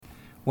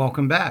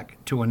Welcome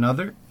back to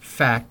another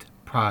Fact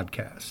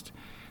Podcast.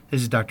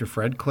 This is Dr.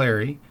 Fred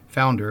Clary,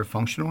 founder of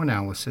Functional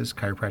Analysis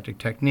Chiropractic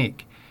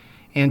Technique.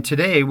 And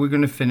today we're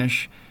going to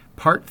finish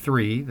part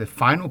 3, the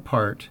final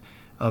part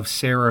of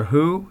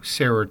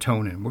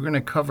serotonin. We're going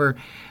to cover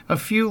a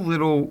few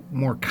little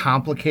more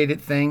complicated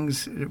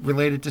things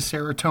related to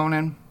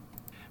serotonin,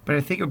 but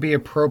I think it would be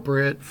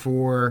appropriate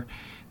for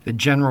the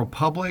general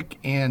public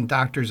and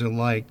doctors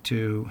alike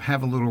to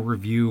have a little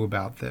review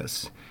about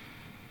this.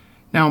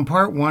 Now, in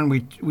part 1,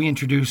 we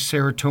introduced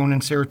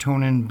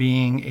serotonin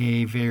being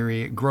a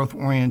very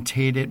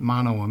growth-orientated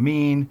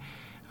monoamine,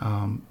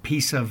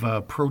 piece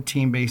of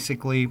protein,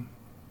 basically,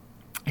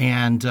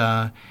 and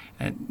a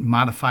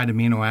modified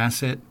amino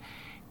acid,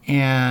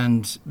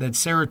 and that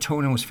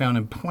serotonin was found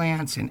in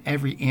plants, in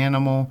every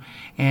animal,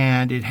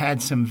 and it had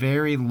some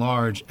very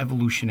large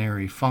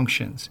evolutionary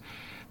functions.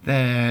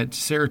 That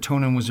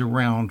serotonin was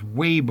around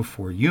way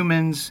before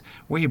humans,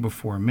 way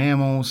before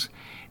mammals,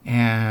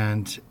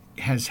 and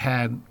has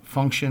had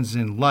functions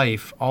in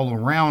life all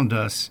around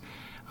us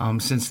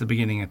since the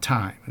beginning of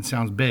time. It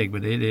sounds big,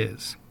 but it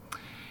is.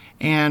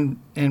 And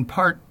in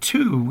part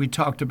 2, we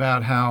talked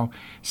about how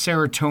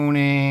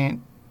serotonin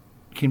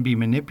can be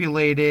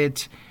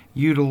manipulated,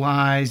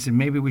 utilized, and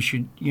maybe we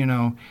should,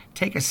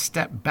 take a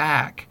step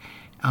back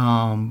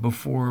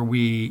before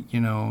we,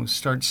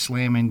 start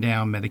slamming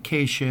down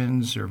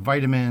medications or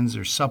vitamins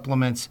or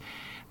supplements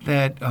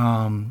that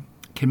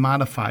can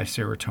modify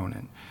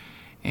serotonin.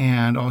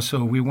 And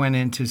also we went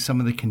into some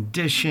of the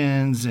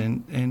conditions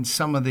and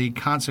some of the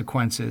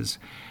consequences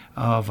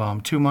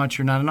of too much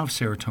or not enough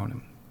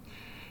serotonin.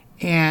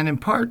 And in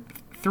part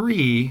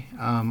 3,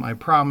 I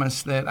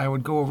promised that I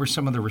would go over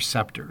some of the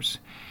receptors.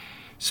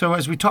 So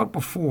as we talked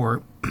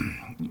before,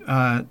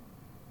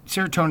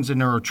 serotonin is a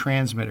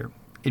neurotransmitter.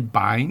 It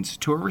binds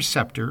to a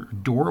receptor,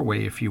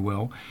 doorway if you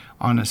will,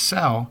 on a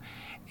cell,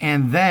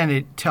 and then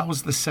it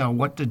tells the cell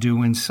what to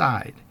do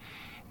inside.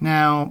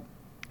 Now,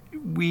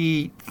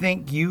 we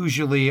think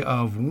usually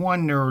of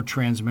one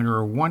neurotransmitter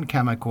or one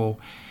chemical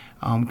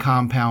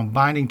compound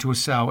binding to a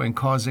cell and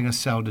causing a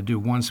cell to do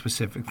one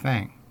specific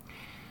thing.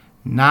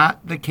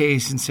 Not the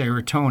case in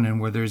serotonin,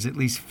 where there's at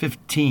least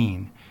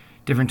 15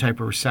 different type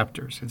of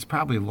receptors. It's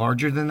probably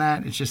larger than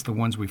that. It's just the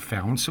ones we've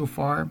found so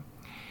far.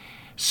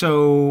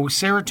 So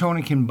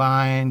serotonin can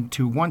bind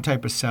to one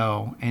type of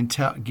cell and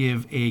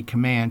give a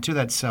command to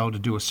that cell to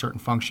do a certain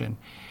function.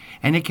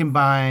 And it can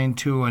bind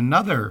to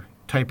another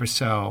type of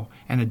cell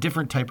and a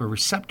different type of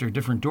receptor,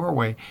 different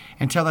doorway,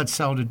 and tell that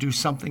cell to do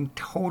something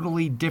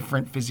totally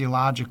different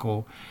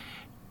physiological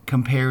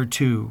compared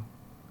to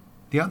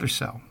the other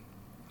cell.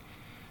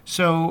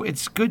 So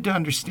it's good to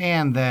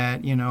understand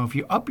that, if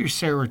you up your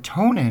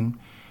serotonin,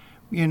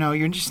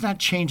 you're just not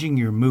changing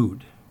your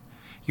mood.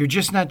 You're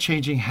just not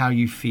changing how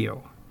you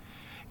feel.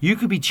 You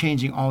could be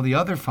changing all the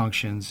other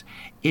functions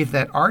if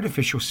that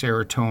artificial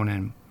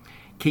serotonin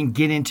can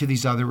get into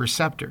these other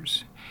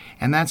receptors.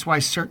 And that's why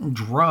certain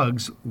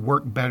drugs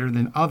work better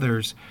than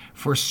others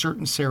for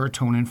certain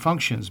serotonin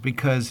functions,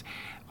 because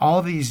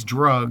all these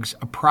drugs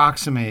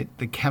approximate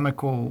the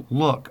chemical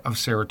look of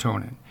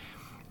serotonin,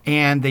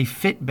 and they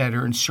fit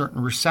better in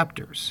certain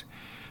receptors.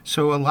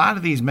 So a lot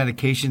of these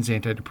medications,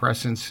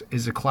 antidepressants,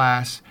 is a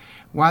class.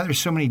 Why there's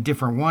so many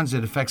different ones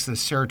that affects the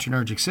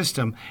serotonergic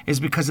system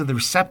is because of the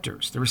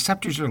receptors. The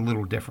receptors are a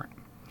little different.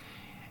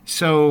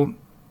 So,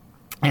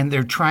 and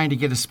they're trying to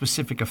get a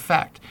specific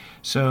effect.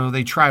 So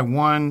they try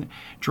one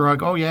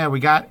drug. Oh yeah, we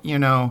got,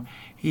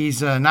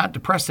 he's not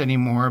depressed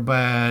anymore,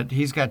 but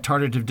he's got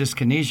tardive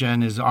dyskinesia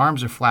and his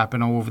arms are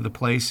flapping all over the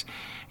place,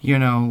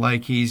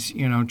 like he's,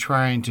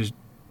 trying to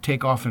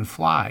take off and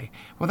fly.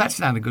 Well,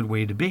 that's not a good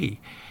way to be.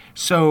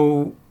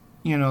 So,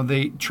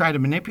 they try to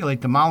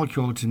manipulate the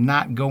molecule to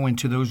not go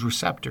into those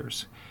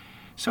receptors.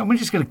 So I'm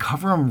just going to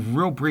cover them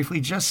real briefly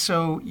just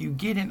so you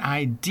get an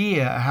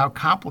idea of how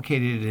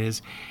complicated it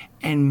is,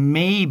 and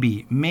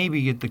maybe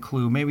get the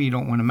clue. Maybe you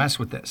don't want to mess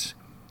with this.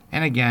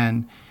 And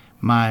again,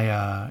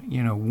 my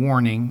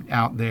warning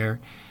out there,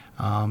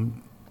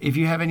 if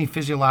you have any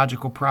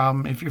physiological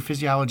problem, if your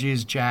physiology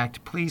is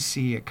jacked, please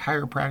see a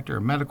chiropractor,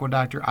 a medical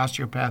doctor,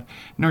 osteopath,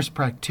 nurse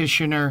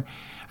practitioner,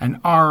 an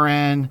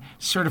RN,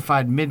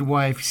 certified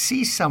midwife.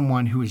 See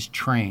someone who is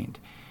trained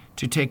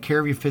to take care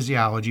of your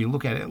physiology.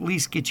 Look at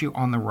least get you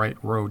on the right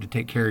road to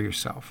take care of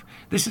yourself.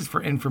 This is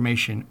for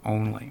information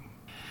only.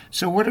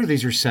 So what are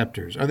these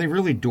receptors? Are they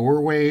really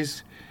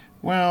doorways?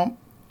 Well,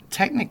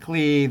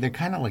 technically, they're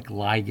kind of like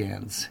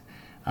ligands.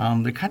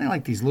 They're kind of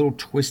like these little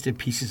twisted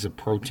pieces of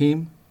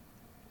protein.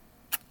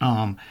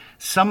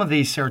 Some of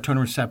these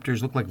serotonin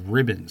receptors look like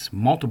ribbons,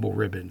 multiple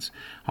ribbons,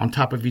 on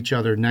top of each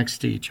other, next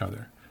to each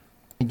other.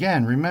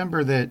 Again,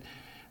 remember that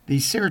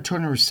these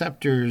serotonin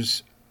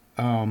receptors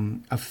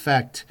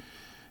affect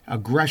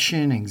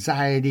aggression,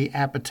 anxiety,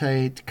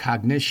 appetite,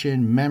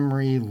 cognition,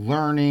 memory,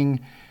 learning,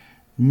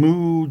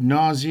 mood,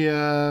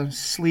 nausea,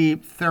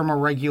 sleep,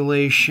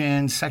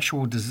 thermoregulation,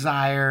 sexual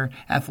desire,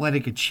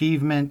 athletic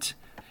achievement.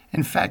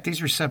 In fact,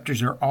 these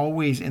receptors are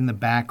always in the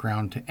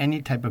background to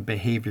any type of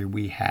behavior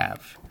we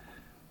have.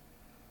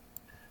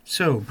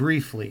 So,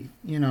 briefly,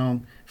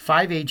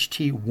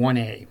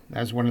 5-HT1A,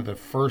 that's one of the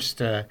first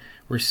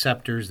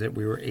receptors that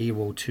we were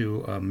able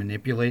to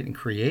manipulate and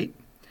create.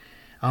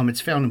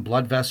 It's found in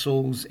blood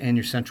vessels and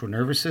your central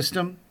nervous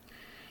system,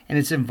 and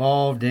it's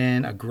involved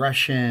in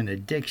aggression,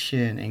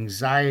 addiction,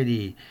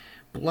 anxiety,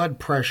 blood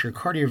pressure,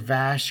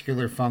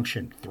 cardiovascular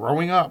function,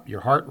 throwing up,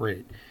 your heart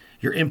rate,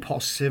 your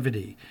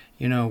impulsivity,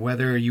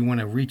 whether you want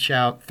to reach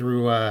out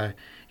through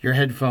your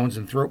headphones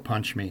and throat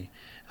punch me,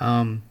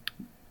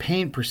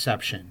 pain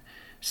perception,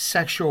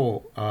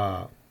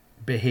 sexual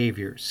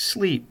behaviors,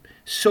 sleep,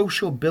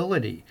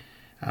 sociability.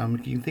 You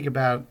can think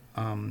about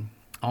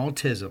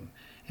autism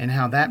and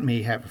how that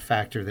may have a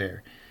factor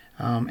there,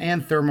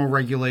 and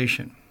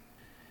thermoregulation.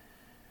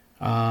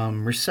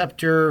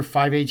 Receptor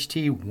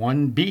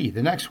 5-HT1B,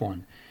 the next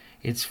one.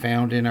 It's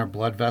found in our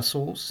blood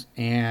vessels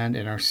and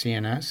in our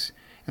CNS,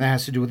 and that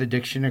has to do with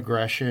addiction,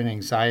 aggression,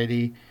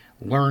 anxiety,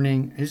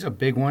 learning. This is a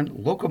big one,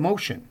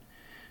 locomotion.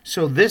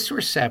 So this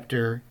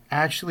receptor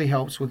actually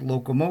helps with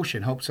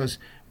locomotion, helps us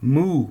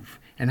move,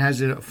 and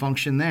has a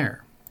function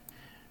there.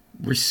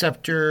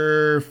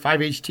 Receptor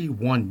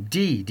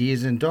 5-HT1D, D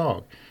as in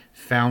dog,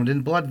 found in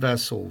blood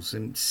vessels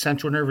and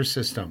central nervous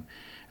system.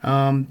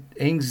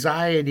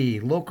 Anxiety,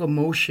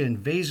 locomotion,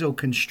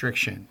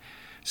 vasoconstriction.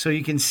 So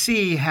you can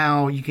see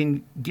how you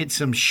can get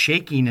some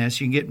shakiness,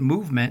 you can get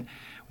movement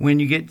when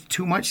you get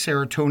too much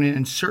serotonin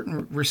in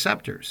certain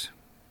receptors.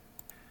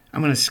 I'm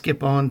going to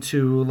skip on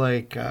to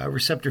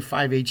receptor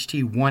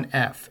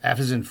 5-HT1F. F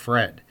is in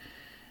Fred.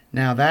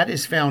 Now that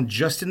is found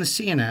just in the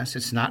CNS.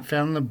 It's not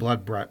found in the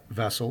blood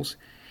vessels,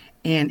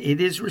 and it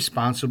is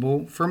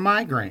responsible for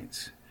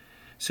migraines.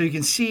 So you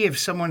can see if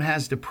someone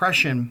has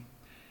depression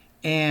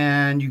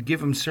and you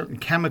give them certain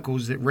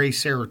chemicals that raise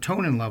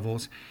serotonin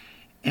levels,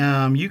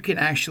 you can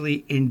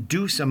actually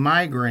induce a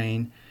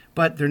migraine,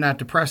 but they're not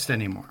depressed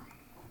anymore.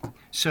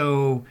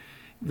 So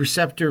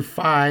receptor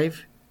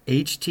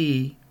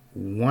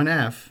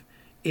 5-HT1F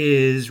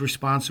is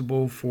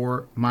responsible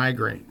for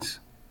migraines.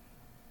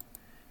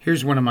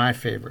 Here's one of my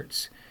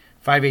favorites,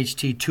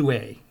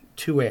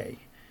 5-HT2A.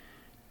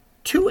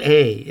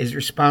 2A is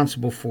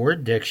responsible for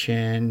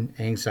addiction,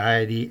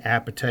 anxiety,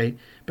 appetite,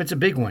 but it's a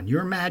big one.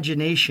 Your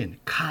imagination,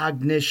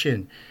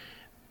 cognition,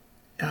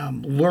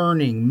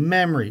 learning,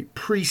 memory,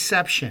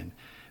 perception,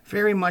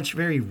 very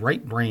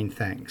right brain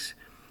things.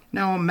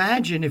 Now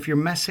imagine if you're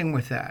messing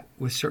with that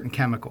with certain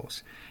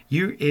chemicals.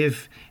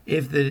 If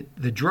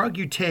the drug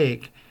you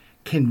take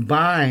can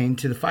bind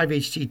to the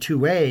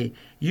 5-HT2A,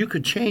 you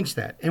could change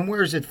that. And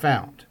where is it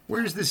found?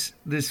 Where is this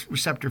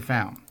receptor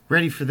found?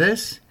 Ready for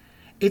this?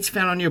 It's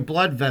found on your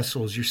blood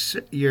vessels,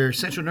 your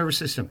central nervous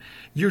system,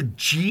 your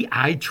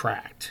GI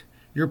tract,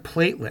 your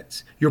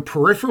platelets, your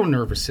peripheral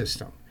nervous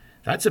system.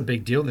 That's a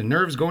big deal. The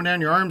nerves going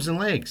down your arms and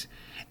legs.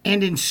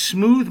 And in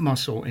smooth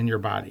muscle in your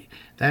body.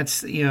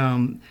 That's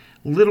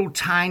little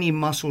tiny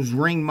muscles,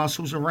 ring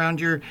muscles around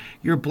your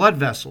blood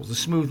vessels, the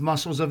smooth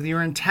muscles of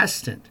your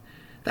intestine.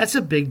 That's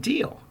a big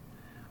deal.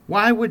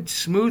 Why would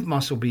smooth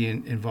muscle be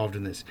involved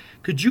in this?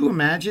 Could you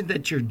imagine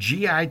that your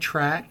GI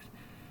tract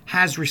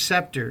has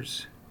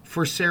receptors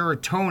for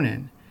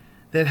serotonin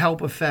that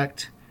help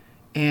affect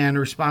and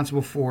are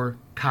responsible for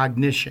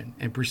cognition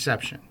and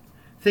perception?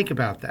 Think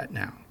about that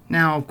now.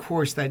 Now, of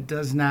course, that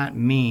does not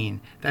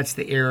mean that's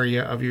the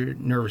area of your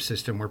nervous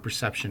system where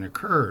perception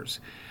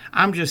occurs.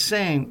 I'm just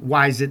saying,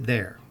 why is it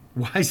there?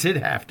 Why does it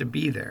have to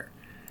be there?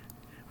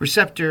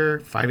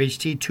 Receptor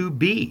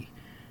 5-HT2B.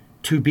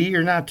 To be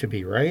or not to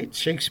be, right?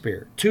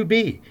 Shakespeare.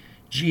 2B.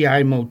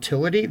 GI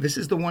motility. This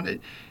is the one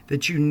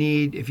that you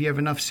need. If you have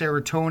enough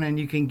serotonin,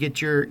 you can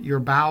get your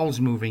bowels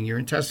moving, your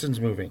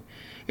intestines moving.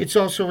 It's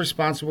also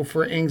responsible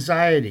for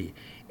anxiety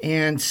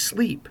and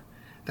sleep.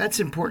 That's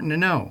important to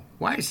know.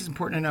 Why is this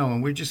important to know?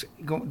 And we're just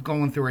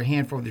going through a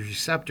handful of these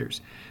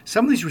receptors.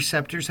 Some of these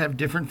receptors have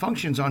different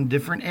functions on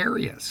different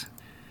areas.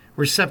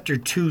 Receptor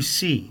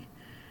 2C.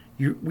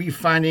 We're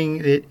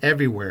finding it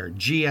everywhere.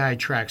 GI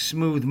tract,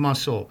 smooth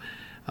muscle,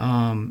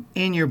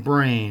 in your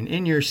brain,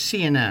 in your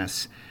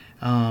CNS,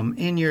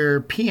 in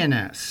your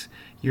PNS,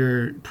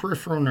 your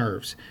peripheral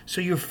nerves.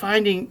 So you're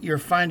finding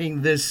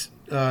this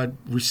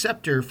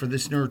receptor for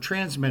this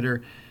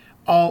neurotransmitter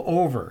all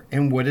over.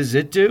 And what does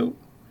it do?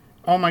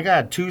 Oh my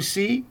God,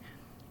 2C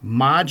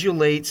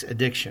modulates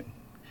addiction.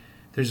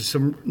 There's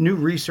some new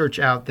research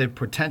out that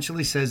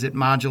potentially says it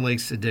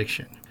modulates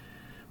addiction.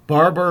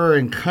 Barber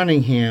and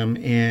Cunningham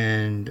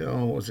in,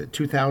 was it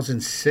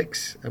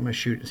 2006? I'm going to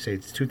shoot and say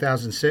it's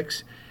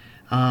 2006.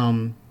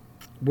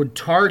 Would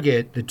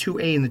target the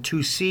 2A and the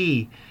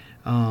 2C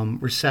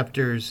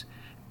receptors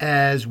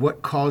as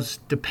what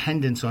caused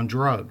dependence on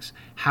drugs,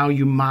 how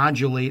you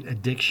modulate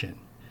addiction.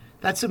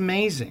 That's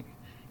amazing.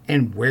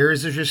 And where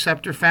is this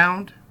receptor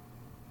found?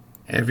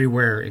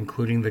 Everywhere,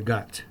 including the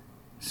gut.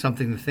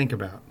 Something to think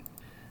about.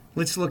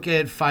 Let's look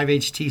at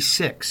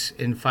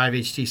 5-HT6 and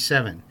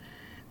 5-HT7.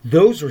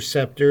 Those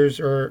receptors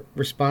are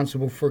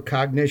responsible for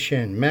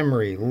cognition,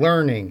 memory,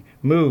 learning,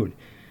 mood.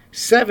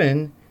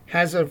 7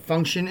 has a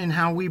function in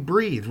how we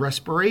breathe,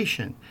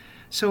 respiration.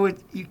 So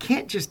you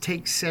can't just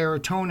take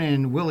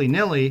serotonin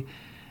willy-nilly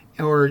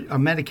or a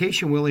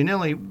medication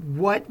willy-nilly.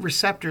 What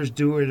receptors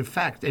do it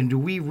affect? And do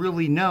we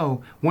really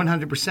know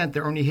 100%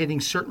 they're only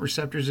hitting certain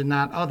receptors and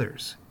not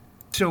others?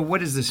 So what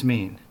does this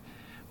mean?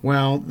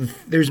 Well,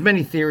 there's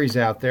many theories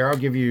out there. I'll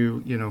give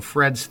you,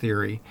 Fred's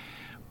theory.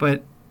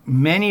 But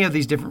many of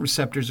these different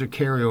receptors are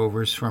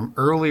carryovers from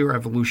earlier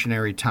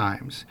evolutionary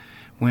times,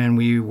 when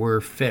we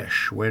were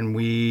fish, when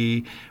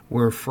we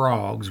were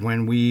frogs,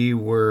 when we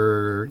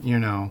were,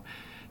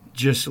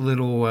 just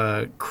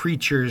little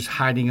creatures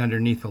hiding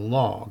underneath a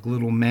log,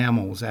 little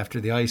mammals after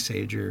the Ice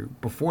Age or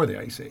before the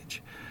Ice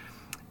Age.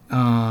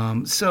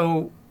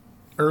 So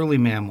early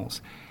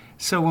mammals.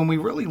 So when we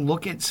really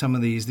look at some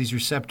of these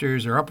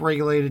receptors are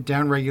upregulated,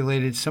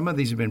 downregulated. Some of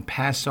these have been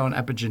passed on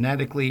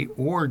epigenetically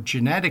or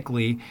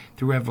genetically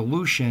through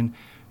evolution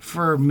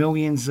for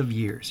millions of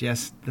years.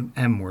 Yes, the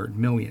M word,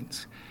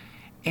 millions.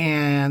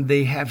 And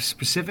they have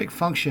specific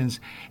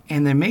functions.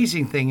 And the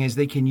amazing thing is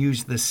they can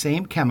use the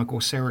same chemical,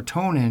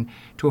 serotonin,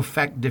 to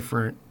affect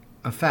different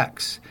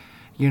effects.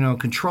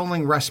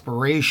 Controlling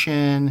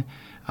respiration,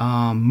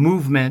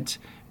 movement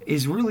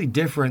is really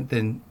different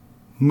than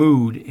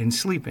mood in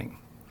sleeping.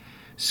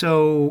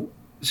 So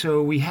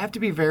we have to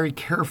be very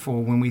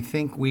careful when we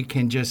think we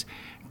can just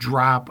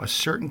drop a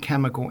certain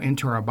chemical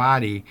into our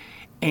body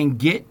and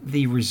get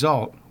the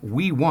result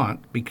we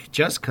want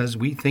just because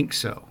we think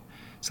so.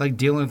 It's like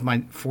dealing with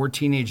my 4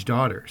 teenage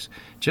daughters.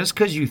 Just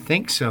because you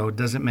think so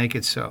doesn't make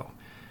it so.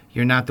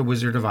 You're not the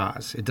Wizard of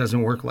Oz. It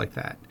doesn't work like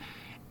that.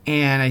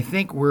 And I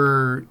think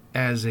we're,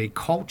 as a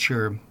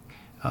culture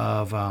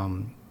of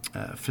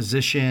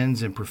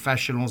physicians and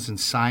professionals in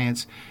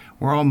science,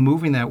 we're all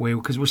moving that way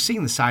because we're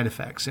seeing the side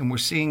effects, and we're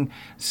seeing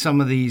some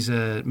of these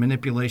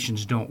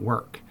manipulations don't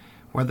work,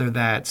 whether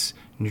that's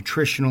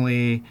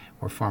nutritionally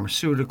or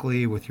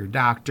pharmaceutically with your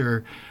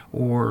doctor,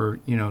 or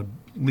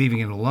leaving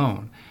it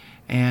alone.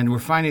 And we're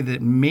finding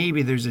that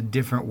maybe there's a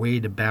different way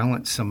to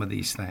balance some of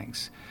these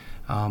things.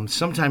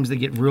 Sometimes they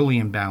get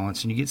really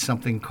imbalanced, and you get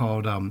something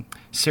called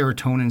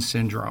serotonin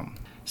syndrome.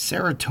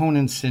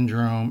 Serotonin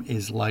syndrome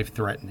is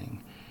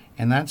life-threatening.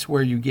 And that's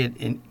where you get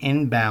an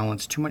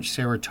imbalance, too much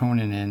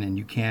serotonin in, and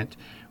you can't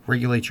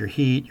regulate your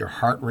heat, your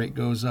heart rate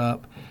goes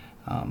up.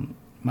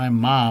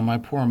 My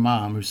poor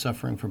mom, who's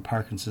suffering from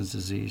Parkinson's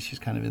disease, she's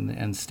kind of in the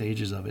end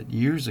stages of it,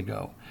 years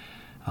ago.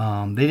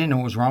 They didn't know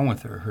what was wrong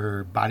with her.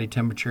 Her body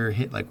temperature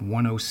hit like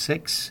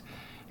 106.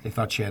 They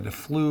thought she had the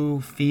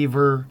flu,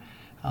 fever.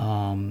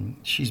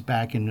 She's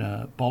back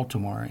in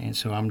Baltimore, and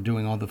so I'm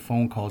doing all the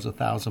phone calls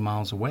 1,000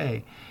 miles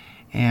away.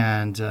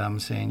 And I'm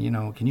saying,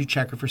 can you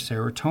check her for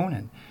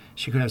serotonin?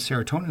 She could have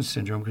serotonin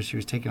syndrome because she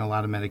was taking a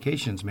lot of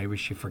medications. Maybe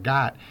she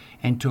forgot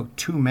and took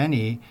too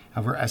many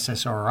of her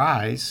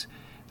SSRIs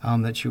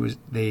that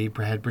they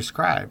had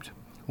prescribed.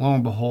 Lo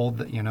and behold,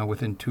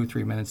 within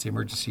 2-3 minutes, the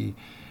emergency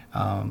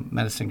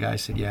medicine guy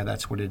said, yeah,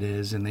 that's what it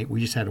is. And we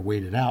just had to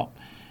wait it out,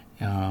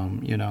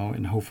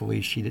 and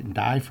hopefully she didn't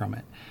die from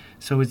it.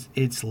 So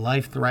it's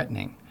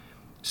life-threatening.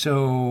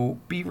 So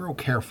be real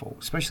careful,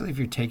 especially if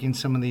you're taking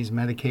some of these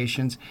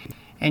medications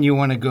and you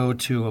want to go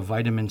to a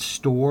vitamin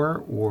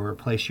store or a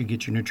place you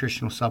get your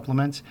nutritional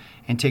supplements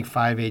and take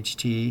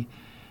 5-HT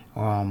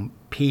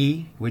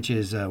P, which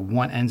is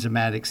one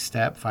enzymatic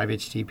step.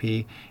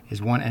 5-HTP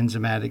is one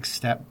enzymatic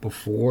step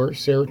before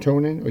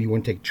serotonin, or you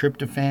want to take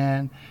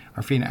tryptophan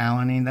or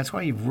phenylalanine. That's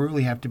why you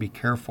really have to be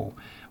careful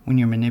when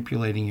you're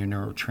manipulating your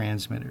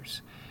neurotransmitters.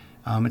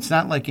 It's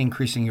not like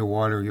increasing your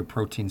water or your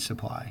protein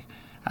supply.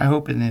 I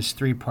hope in this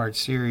 3-part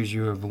series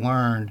you have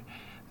learned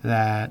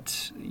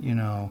that,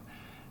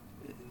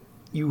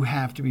 you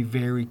have to be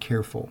very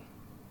careful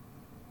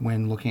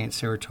when looking at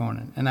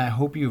serotonin. And I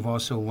hope you've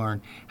also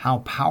learned how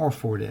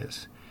powerful it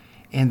is.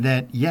 And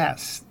that,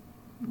 yes,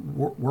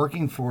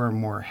 working for a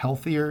more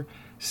healthier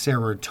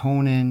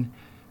serotonin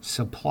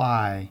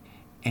supply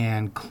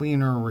and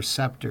cleaner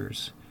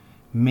receptors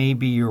may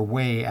be your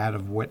way out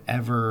of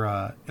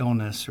whatever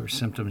illness or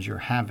symptoms you're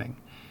having.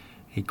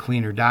 A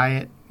cleaner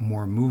diet,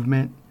 more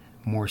movement,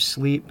 more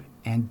sleep,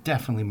 and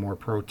definitely more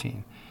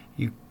protein.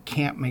 You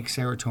can't make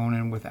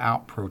serotonin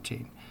without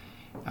protein.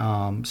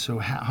 So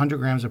 100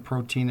 grams of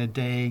protein a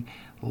day,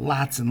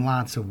 lots and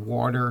lots of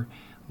water,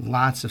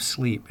 lots of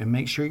sleep. And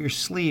make sure your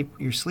sleep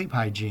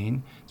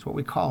hygiene, is what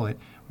we call it,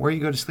 where you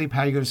go to sleep,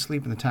 how you go to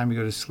sleep, and the time you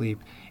go to sleep,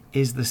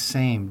 is the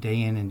same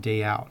day in and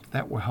day out.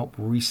 That will help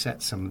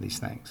reset some of these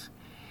things.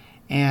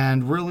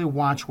 And really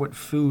watch what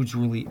foods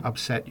really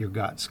upset your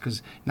guts,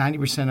 because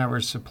 90% of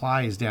our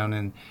supply is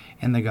down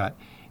in the gut.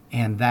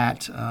 And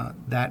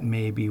that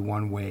may be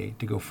one way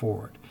to go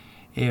forward.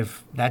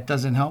 If that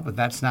doesn't help, if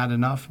that's not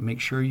enough, make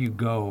sure you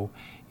go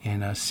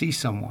and see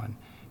someone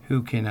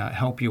who can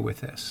help you with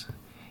this.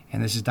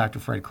 And this is Dr.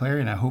 Fred Clary,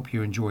 and I hope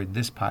you enjoyed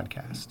this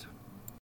podcast.